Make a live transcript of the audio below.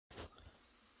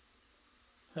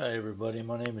Hi everybody,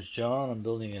 my name is John. I'm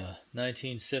building a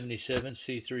 1977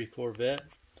 C3 Corvette,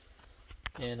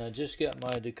 and I just got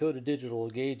my Dakota digital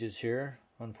gauges here.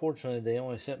 Unfortunately, they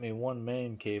only sent me one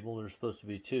main cable. There's supposed to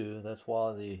be two. That's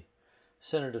why the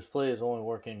center display is only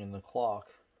working in the clock.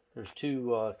 There's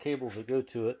two cables that go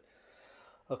to it,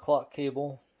 a clock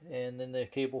cable and then the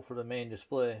cable for the main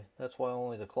display. That's why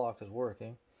only the clock is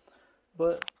working.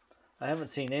 But I haven't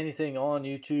seen anything on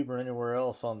YouTube or anywhere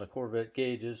else on the Corvette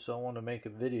gauges, so I want to make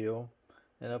a video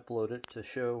and upload it to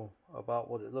show about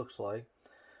what it looks like.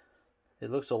 It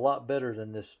looks a lot better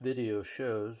than this video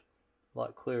shows, a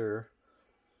lot clearer.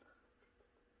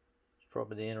 It's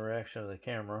probably the interaction of the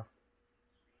camera.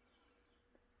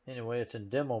 Anyway, it's in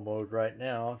demo mode right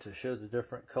now to show the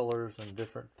different colors and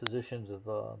different positions of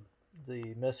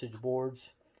the message boards.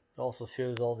 It also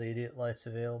shows all the idiot lights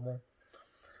available.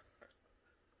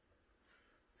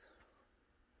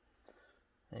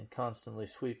 And constantly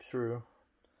sweep through.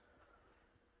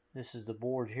 This is the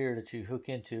board here that you hook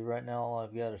into. Right now all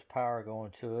I've got is power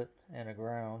going to it and a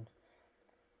ground.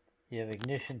 You have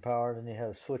ignition power, then you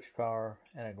have switch power,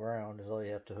 and a ground is all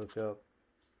you have to hook up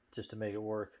just to make it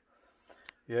work.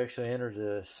 You actually enter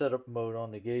the setup mode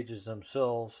on the gauges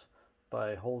themselves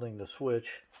by holding the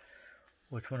switch,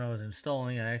 which when I was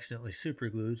installing I accidentally super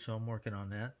glued, so I'm working on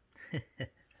that.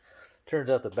 Turns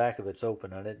out the back of it's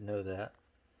open. I didn't know that.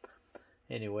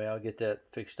 Anyway, I'll get that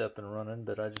fixed up and running,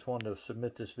 but I just wanted to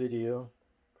submit this video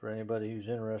for anybody who's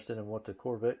interested in what the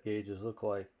Corvette gauges look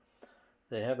like.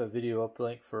 They have a video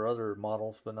uplink for other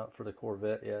models, but not for the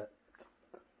Corvette yet.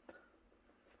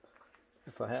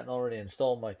 If I hadn't already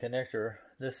installed my connector,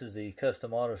 this is the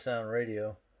custom auto sound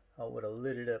radio. I would have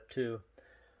lit it up too.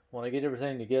 When I get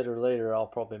everything together later, I'll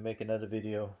probably make another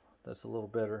video that's a little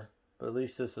better, but at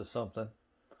least this is something.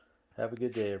 Have a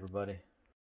good day, everybody.